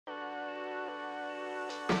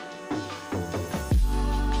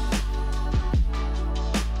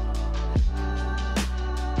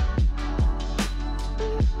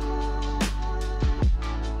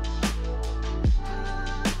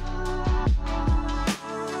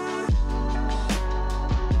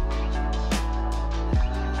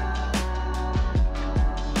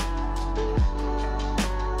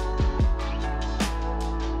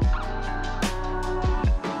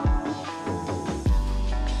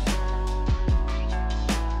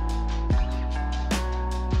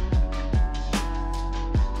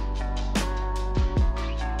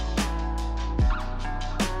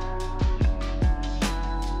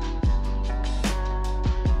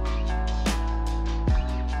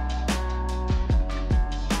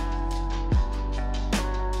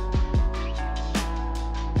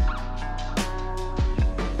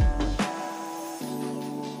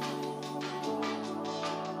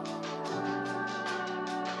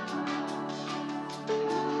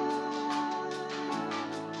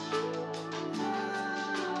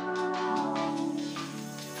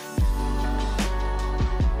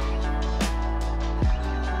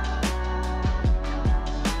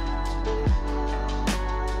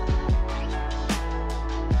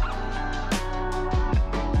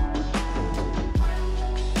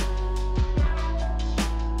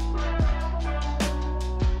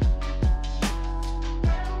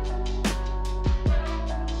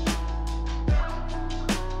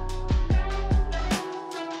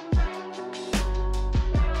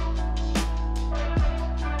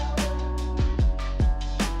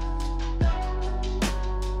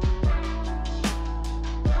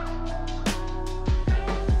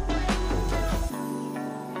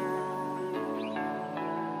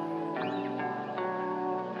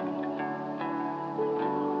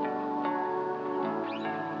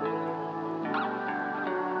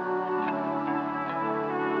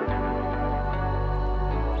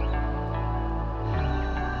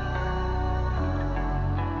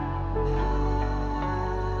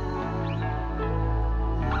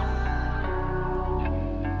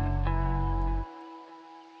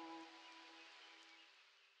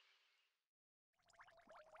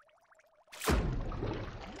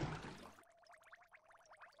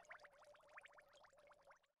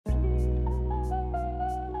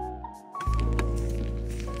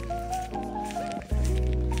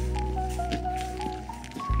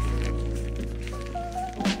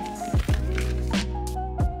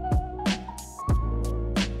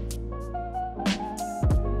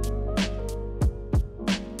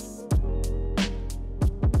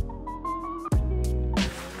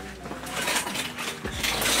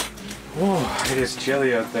Oh, it is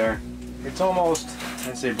chilly out there. It's almost,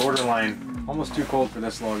 I'd say borderline, almost too cold for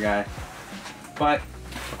this little guy. But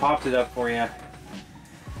I popped it up for you,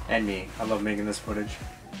 and me. I love making this footage.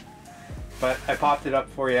 But I popped it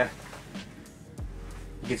up for you.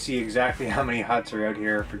 You can see exactly how many huts are out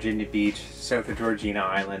here, Virginia Beach, south of Georgina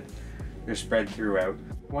Island. They're spread throughout.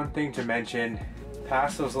 One thing to mention,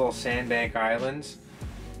 past those little sandbank islands,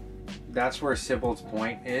 that's where Sibyl's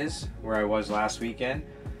Point is, where I was last weekend.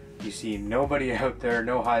 You see nobody out there,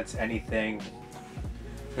 no huts, anything.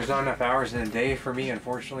 There's not enough hours in a day for me,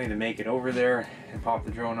 unfortunately, to make it over there and pop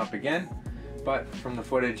the drone up again. But from the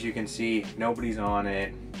footage you can see nobody's on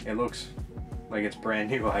it. It looks like it's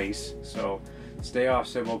brand new ice. So stay off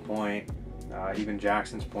Sibyl Point, even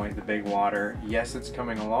Jackson's Point, the big water. Yes, it's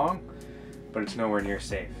coming along, but it's nowhere near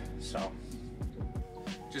safe. So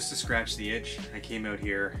just to scratch the itch, I came out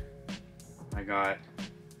here. I got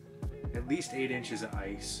at least 8 inches of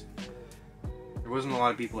ice. There wasn't a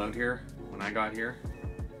lot of people out here when I got here.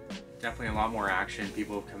 Definitely a lot more action.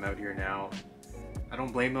 People have come out here now. I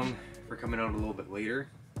don't blame them for coming out a little bit later.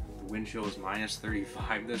 The wind chill was minus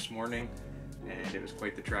 35 this morning, and it was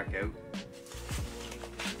quite the trek out.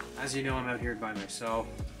 As you know, I'm out here by myself,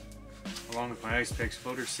 along with my ice picks,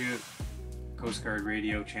 floater suit, Coast Guard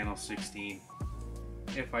radio, channel 16.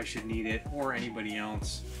 If I should need it, or anybody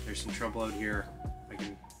else, there's some trouble out here, I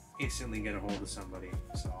can instantly get a hold of somebody.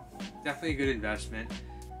 So definitely a good investment.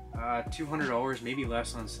 $200, maybe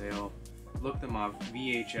less on sale. Look them up,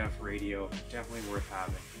 VHF radio, definitely worth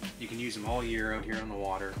having. You can use them all year out here on the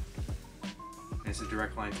water, and it's a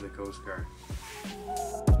direct line to the Coast Guard.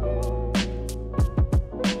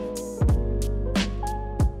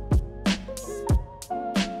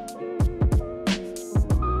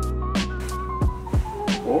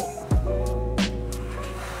 Oh.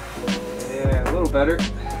 Yeah, a little better.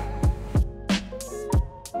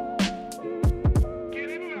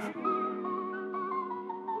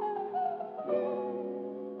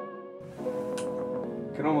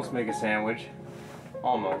 Can almost make a sandwich.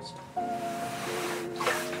 Almost.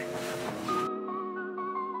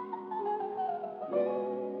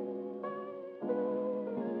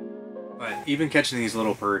 even catching these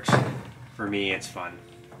little perch, for me, it's fun.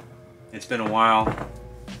 It's been a while.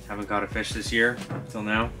 Haven't caught a fish this year till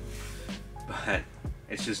now, but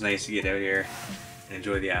it's just nice to get out here and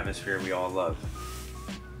enjoy the atmosphere we all love.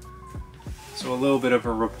 So a little bit of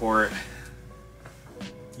a report.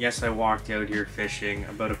 Yes, I walked out here fishing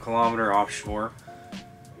about 1 kilometer offshore.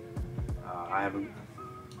 I have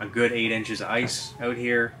a good 8 inches of ice out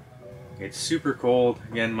here. It's super cold,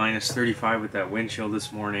 again -35 with that wind chill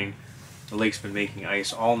this morning. The lake's been making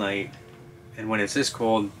ice all night, and when it's this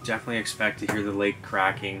cold, definitely expect to hear the lake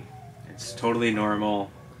cracking. It's totally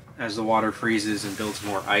normal. As the water freezes and builds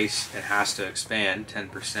more ice, it has to expand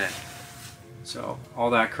 10%. So all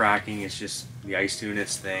that cracking is just the ice doing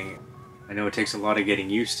its thing. I know it takes a lot of getting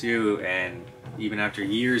used to, and even after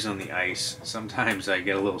years on the ice, sometimes I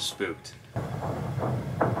get a little spooked.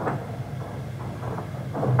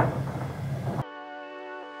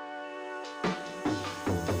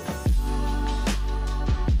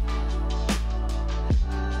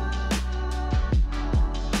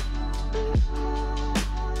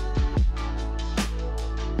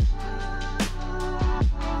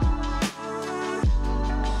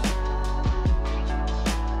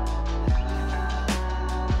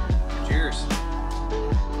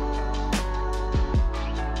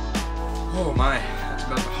 Oh my, that's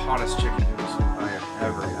about the hottest chicken noodle soup I have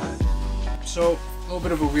ever had. So, a little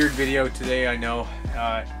bit of a weird video today, I know.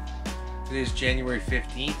 Today's January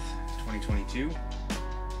 15th, 2022.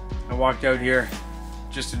 I walked out here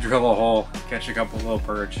just to drill a hole, catch a couple little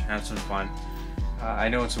perch, have some fun. I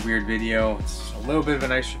know it's a weird video, it's a little bit of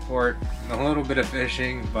an ice report, a little bit of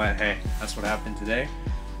fishing, but hey, that's what happened today.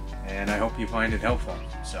 And I hope you find it helpful.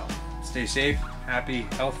 So, stay safe, happy,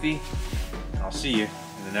 healthy, and I'll see you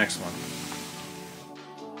in the next one.